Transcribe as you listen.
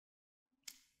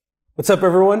What's up,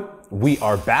 everyone? We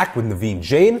are back with Naveen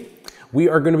Jain. We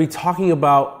are going to be talking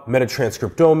about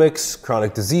metatranscriptomics,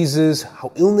 chronic diseases,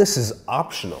 how illness is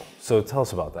optional. So tell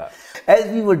us about that.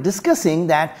 As we were discussing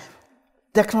that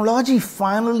technology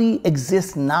finally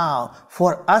exists now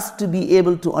for us to be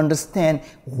able to understand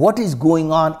what is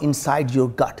going on inside your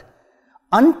gut.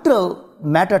 Until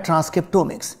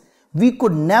metatranscriptomics, we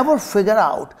could never figure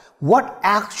out what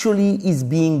actually is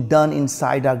being done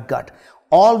inside our gut.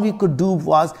 All we could do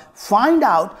was find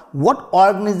out what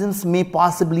organisms may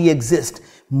possibly exist.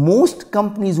 Most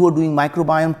companies who are doing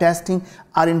microbiome testing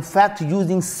are in fact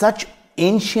using such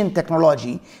ancient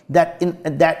technology that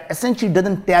essentially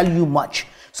doesn't tell you much.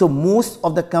 So most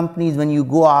of the companies, when you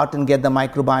go out and get the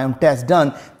microbiome test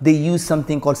done, they use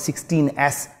something called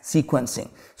 16S sequencing.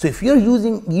 So if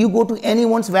you go to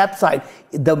anyone's website,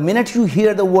 the minute you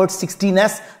hear the word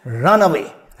 16S, run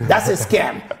away. That's a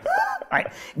scam. Right.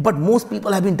 But most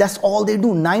people that's all they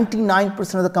do.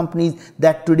 99% of the companies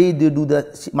that today they do the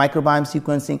microbiome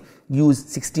sequencing use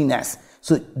 16S.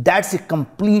 So that's a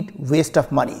complete waste of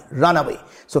money. Run away.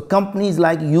 So companies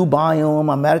like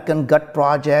Viome, American Gut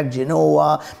Project,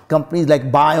 Genova, companies like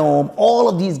Viome, all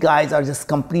of these guys are just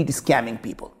completely scamming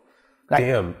people. Right?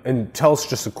 Damn. And tell us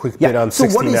just a quick bit on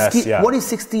 16S. What is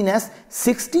 16S?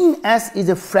 16S is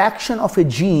a fraction of a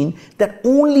gene that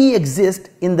only exists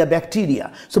in the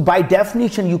bacteria. So by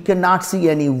definition, you cannot see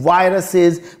any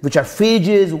viruses, which are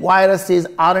phages, viruses,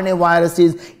 RNA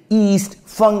viruses, yeast,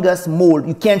 fungus, mold.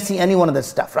 You can't see any one of that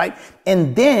stuff, right?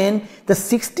 And then the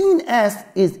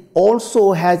 16S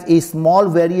also has a small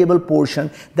variable portion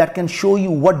that can show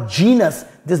you what genus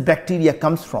this bacteria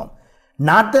comes from.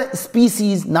 Not the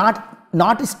species, not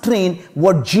strain,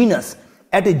 what genus.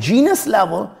 At a genus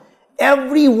level,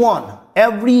 every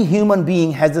human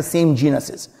being has the same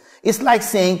genuses. It's like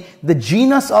saying the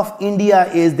genus of India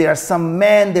is there are some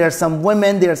men, there are some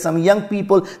women, there are some young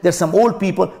people, there are some old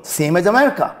people, same as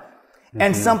America.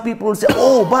 And some people will say,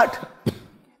 oh, but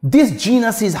this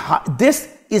genus is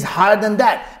higher than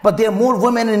that, but there are more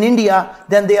women in India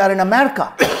than there are in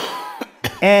America.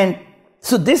 And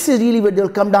so this is really where they'll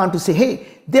come down to say, hey,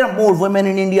 there are more women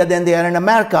in India than there are in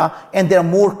America, and there are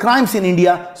more crimes in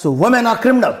India, so women are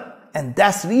criminal. And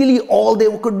that's really all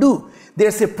they could do. They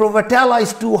say Provatella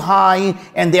is too high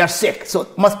and they are sick, so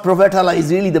Provatella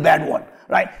is really the bad one,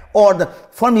 right? Or the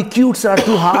firmicutes are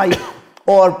too high,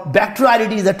 or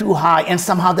bacteroidetes are too high, and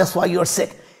somehow that's why you're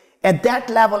sick. At that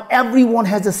level, everyone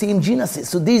has the same genuses,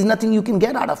 so there's nothing you can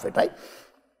get out of it, right?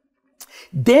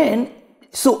 Then,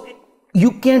 so you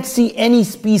can't see any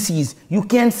species, you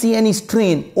can't see any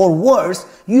strain, or worse,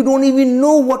 you don't even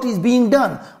know what is being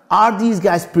done. Are these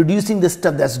guys producing the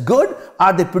stuff that's good?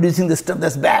 Are they producing the stuff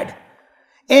that's bad?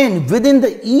 And within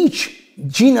each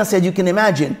genus, as you can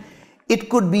imagine, it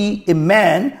could be a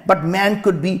man, but man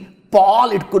could be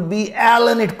Paul, it could be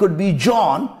Alan, it could be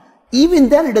John. Even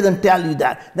then it doesn't tell you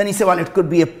that. Then you say, well, it could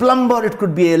be a plumber, it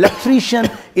could be an electrician,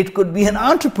 it could be an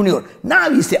entrepreneur. Now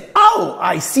you say, oh,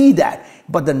 I see that.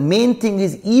 But the main thing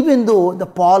is, even though the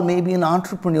Paul may be an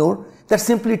entrepreneur, that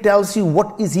simply tells you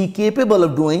what is he capable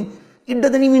of doing. It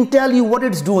doesn't even tell you what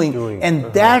it's doing. And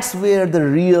that's where the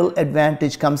real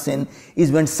advantage comes in,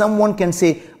 is when someone can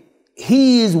say,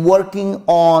 he is working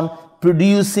on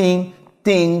producing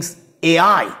things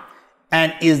AI.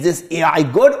 And is this AI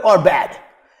good or bad?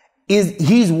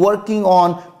 He's working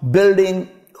on building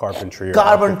carpentry.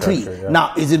 Yeah.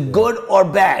 Now, is it good or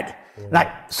bad?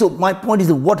 Right. So my point is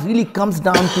that what really comes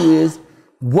down to is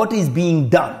what is being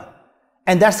done.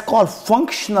 And that's called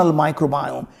functional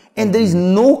microbiome. And there is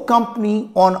no company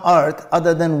on earth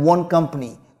other than one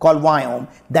company called Viome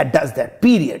that does that,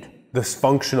 period. This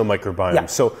functional microbiome. Yeah.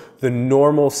 So the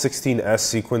normal 16S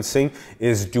sequencing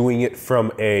is doing it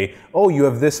from you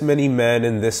have this many men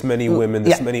and this many women,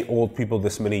 this many old people,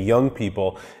 this many young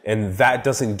people, and that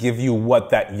doesn't give you what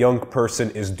that young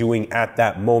person is doing at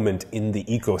that moment in the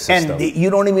ecosystem. And you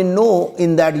don't even know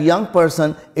in that young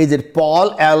person, is it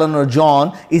Paul, Alan, or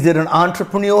John? Is it an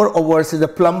entrepreneur or versus a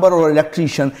plumber or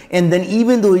electrician? And then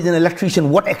even though he's an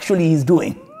electrician, what actually he's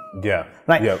doing? Yeah.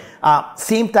 Right. Yep.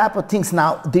 Same type of things.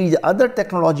 Now, there is other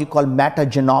technology called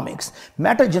metagenomics.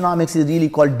 Metagenomics is really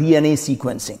called DNA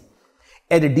sequencing.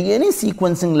 At a DNA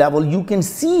sequencing level, you can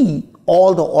see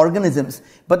all the organisms,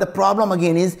 but the problem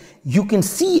again is you can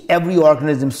see every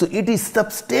organism. So it is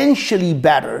substantially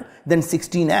better than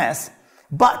 16S,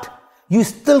 but you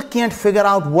still can't figure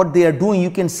out what they are doing.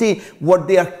 You can say what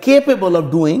they are capable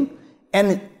of doing,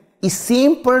 and a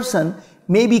same person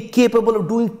may be capable of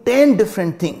doing 10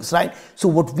 different things, right? So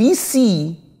what we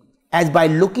see as by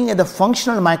looking at the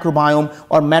functional microbiome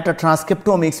or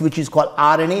metatranscriptomics, which is called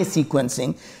RNA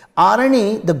sequencing,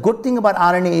 RNA, the good thing about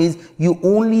RNA is you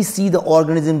only see the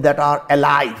organisms that are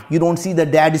alive. You don't see the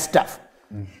dead stuff.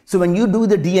 So when you do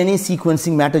the DNA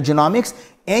sequencing metagenomics,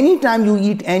 anytime you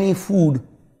eat any food,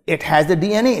 it has the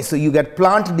DNA. So you get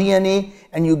plant DNA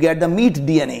and you get the meat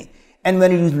DNA. And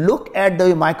when you look at the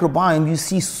microbiome, you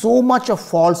see so much of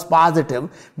false positive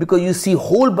because you see a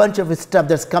whole bunch of stuff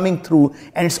that's coming through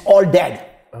and it's all dead.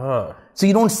 So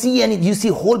you don't see any, you see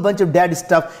a whole bunch of dead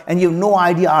stuff and you have no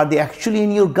idea are they actually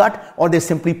in your gut or they're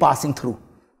simply passing through.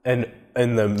 And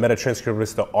the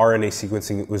metatranscriptomics, the RNA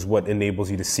sequencing is what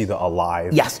enables you to see the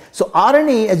alive. Yes. So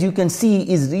RNA, as you can see,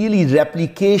 is really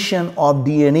replication of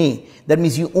DNA. That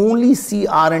means you only see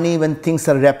RNA when things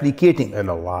are replicating. And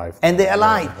alive. And they're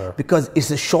alive because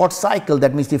it's a short cycle.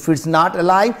 That means if it's not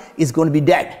alive, it's going to be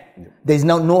dead. There's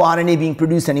no RNA being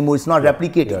produced anymore. It's not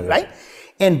replicating, right?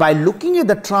 And by looking at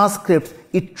the transcripts,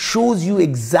 it shows you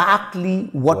exactly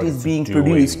what is being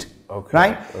produced,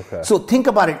 right? So think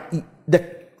about it.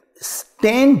 The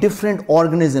 10 different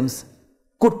organisms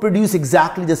could produce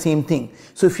exactly the same thing.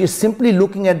 So if you're simply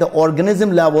looking at the organism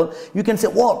level, you can say,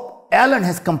 well, Alan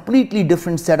has completely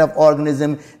different set of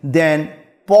organism than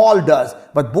Paul does,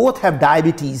 but both have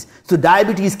diabetes. So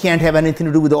diabetes can't have anything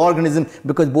to do with the organism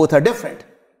because both are different.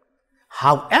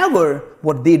 However,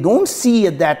 what they don't see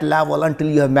at that level until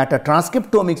you have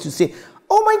metatranscriptomics, you say,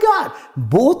 oh my God,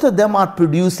 both of them are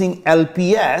producing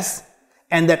LPS,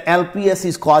 and that LPS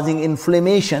is causing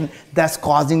inflammation that's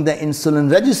causing the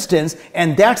insulin resistance,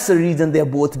 and that's the reason they're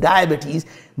both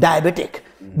diabetic,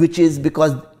 which is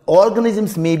because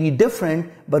organisms may be different,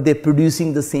 but they're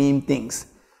producing the same things.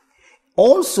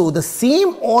 Also, the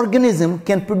same organism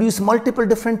can produce multiple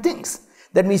different things.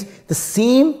 That means the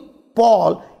same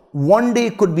Paul one day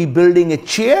could be building a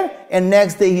chair and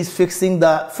next day he's fixing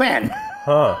the fan.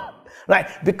 Right?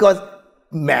 Because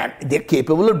man, they're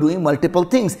capable of doing multiple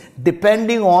things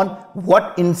depending on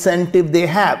what incentive they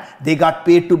have. They got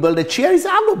paid to build a chair. He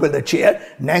said, I'll go build a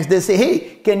chair. Next they say, hey,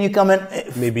 can you come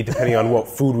and... Maybe depending on what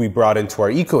food we brought into our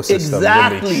ecosystem.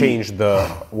 Exactly. Then they change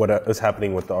what is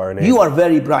happening with the RNA. You are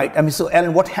very bright. I mean, so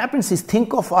Alan, what happens is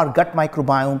think of our gut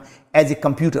microbiome as a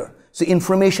computer. So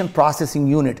information processing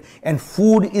unit, and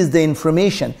food is the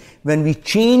information. When we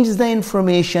change the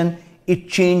information, it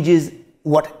changes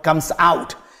what comes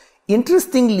out.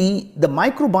 Interestingly, the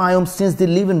microbiome, since they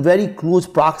live in very close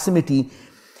proximity,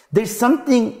 there's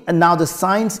something, and now the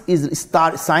scientists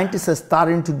are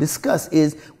starting to discuss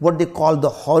is what they call the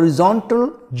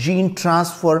horizontal gene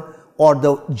transfer or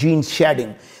the gene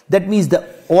shedding. That means the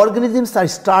organisms are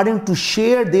starting to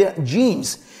share their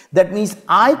genes. That means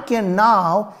I can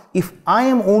now, if I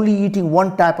am only eating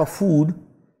one type of food,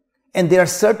 and there are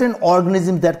certain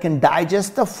organisms that can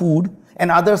digest the food and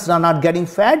others are not getting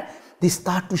fed, they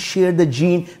start to share the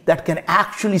gene that can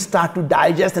actually start to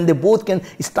digest, and they both can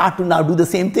start to now do the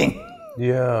same thing.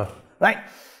 Yeah. Right?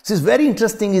 So it's very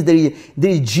interesting is there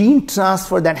is gene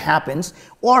transfer that happens,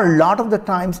 or a lot of the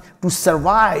times to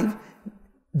survive,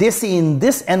 they say in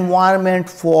this environment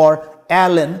for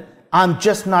Alan, I'm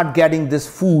just not getting this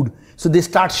food. So they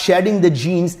start shedding the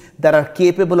genes that are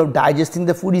capable of digesting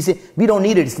the food. You say, we don't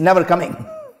need it, it's never coming.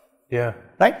 Yeah.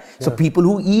 Right? Yeah. So people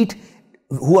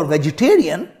who are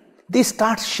vegetarian, they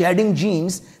start shedding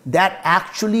genes that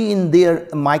actually in their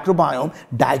microbiome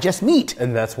digest meat.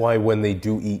 And that's why when they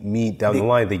do eat meat down the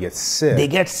line, they get sick. They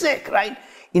get sick, right?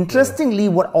 Interestingly,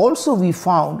 what also we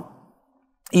found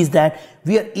is that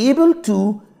we are able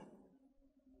to,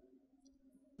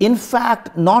 in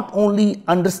fact, not only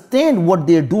understand what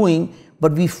they're doing,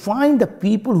 but we find the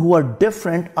people who are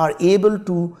different are able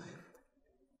to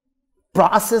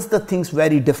process the things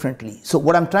very differently. So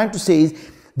what I'm trying to say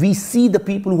is, we see the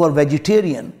people who are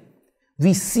vegetarian,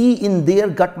 we see in their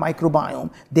gut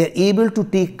microbiome, they're able to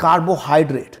take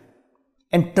carbohydrate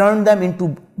and turn them into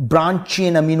branch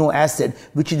chain amino acid,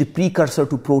 which is the precursor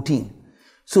to protein.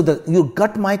 So your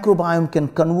gut microbiome can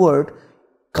convert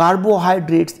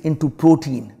carbohydrates into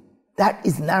protein. That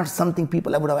is not something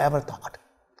people would have ever thought,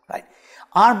 right?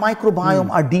 Our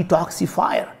microbiome are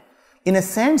detoxifier. In a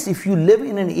sense, if you live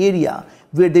in an area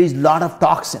where there is a lot of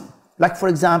toxin, like for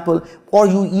example, or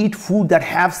you eat food that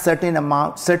have certain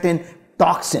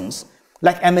toxins,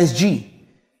 like MSG.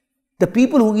 The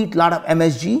people who eat a lot of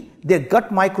MSG, their gut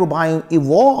microbiome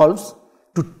evolves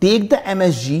to take the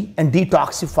MSG and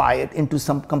detoxify it into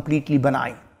some completely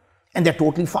benign. And they're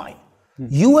totally fine.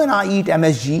 You and I eat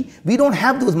MSG, we don't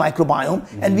have those microbiome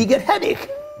and we get headache.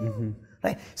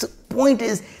 Right? So point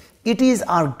is, it is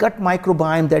our gut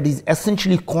microbiome that is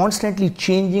essentially constantly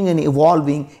changing and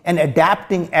evolving and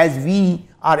adapting as we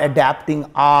are adapting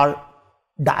our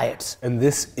diets. And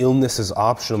this illness is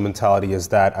optional mentality is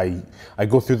that I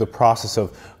go through the process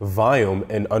of Viome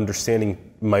and understanding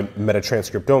my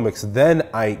metatranscriptomics, then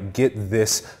I get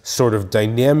this sort of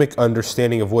dynamic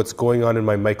understanding of what's going on in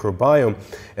my microbiome.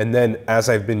 And then as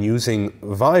I've been using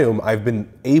Viome, I've been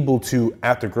able to,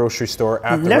 at the grocery store,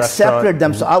 at the restaurant. Let's separate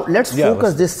them. So let's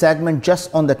focus this segment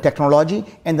just on the technology,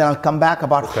 and then I'll come back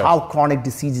about how chronic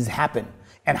diseases happen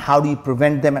and how do you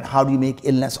prevent them and how do you make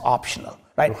illness optional.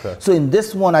 Right? Okay. So in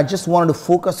this one, I just wanted to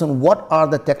focus on what are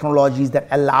the technologies that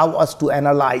allow us to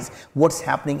analyze what's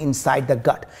happening inside the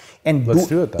gut. And let's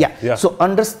do it then. Yeah. So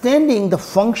understanding the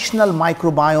functional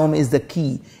microbiome is the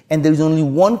key. And there is only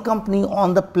one company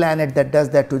on the planet that does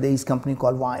that today. Is a company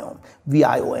called Viome,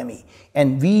 Viome.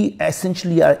 And we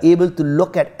essentially are able to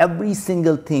look at every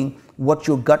single thing what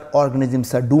your gut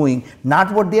organisms are doing,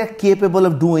 not what they are capable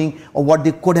of doing or what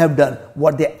they could have done,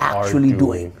 what they're actually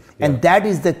doing. Yeah. And that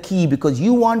is the key, because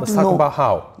you want to know. Let's talk about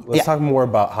how. Let's talk more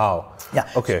about how. Yeah.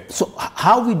 Okay. So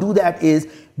how we do that is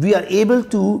we are able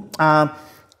to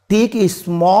take a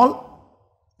small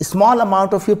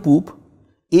amount of your poop,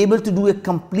 able to do a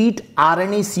complete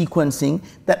RNA sequencing.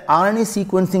 That RNA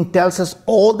sequencing tells us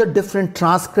all the different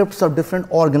transcripts of different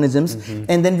organisms,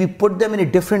 and then we put them in a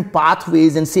different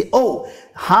pathways and say, oh,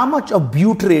 how much of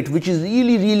butyrate, which is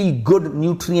really, really good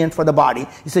nutrient for the body.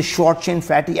 It's a short chain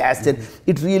fatty acid.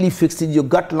 It really fixes your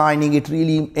gut lining. It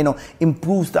really,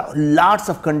 improves lots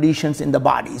of conditions in the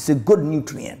body. It's a good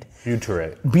nutrient.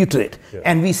 Butyrate. Yeah.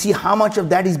 And we see how much of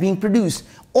that is being produced,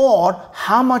 or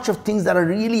how much of things that are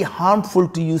really harmful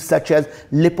to you, such as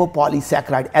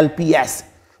lipopolysaccharide, LPS.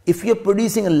 If you're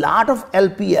producing a lot of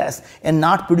LPS and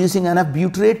not producing enough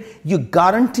butyrate, you're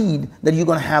guaranteed that you're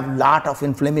going to have a lot of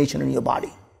inflammation in your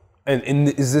body. And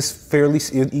is this fairly,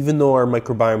 even though our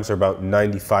microbiomes are about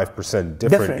 95%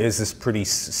 different, is this pretty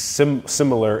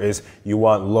similar? Is you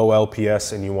want low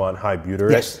LPS and you want high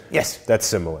butyrate? Yes. That's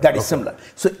similar. That is similar.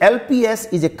 So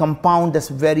LPS is a compound that's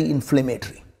very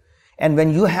inflammatory. And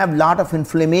when you have a lot of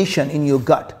inflammation in your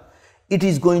gut, it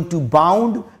is going to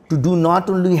bound to do not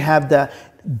only have the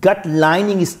gut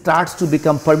lining starts to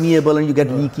become permeable and you get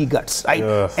leaky guts, right?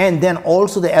 And then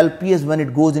also the LPS, when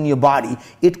it goes in your body,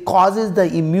 it causes the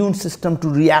immune system to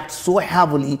react so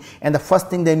heavily, and the first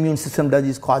thing the immune system does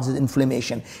is causes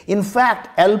inflammation. In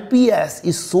fact, LPS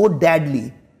is so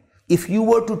deadly. If you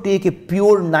were to take a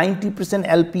pure 90%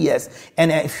 LPS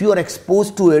and if you are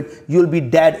exposed to it, you'll be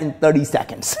dead in 30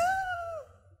 seconds.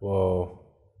 Whoa.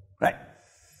 Right.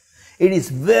 It is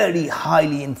very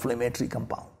highly inflammatory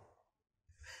compound.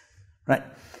 Right.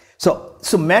 So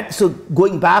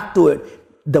going back to it,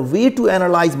 the way to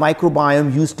analyze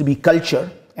microbiome used to be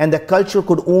culture, and the culture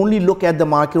could only look at the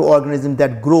microorganisms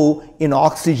that grow in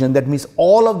oxygen. That means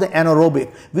all of the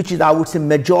anaerobic, which is, I would say,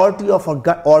 majority of our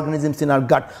gut organisms in our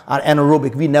gut are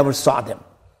anaerobic. We never saw them.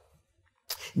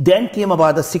 Then came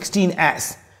about the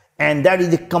 16S. And that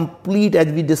is a complete,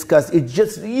 as we discussed, it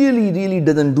just really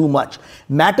doesn't do much.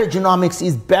 Metagenomics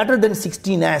is better than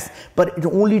 16S, but it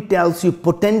only tells you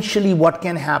potentially what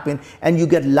can happen, and you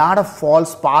get a lot of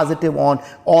false positive on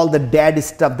all the dead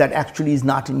stuff that actually is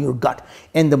not in your gut.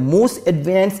 And the most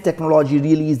advanced technology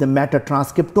really is the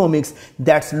metatranscriptomics,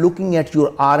 that's looking at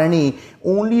your RNA,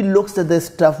 only looks at the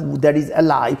stuff that is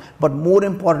alive, but more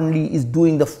importantly is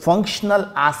doing the functional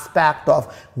aspect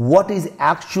of what is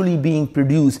actually being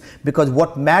produced. Because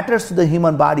what matters to the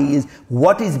human body is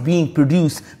what is being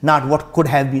produced, not what could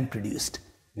have been produced.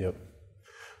 Yep.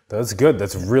 That's good.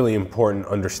 That's really important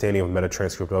understanding of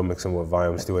metatranscriptomics and what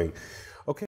Viome's doing.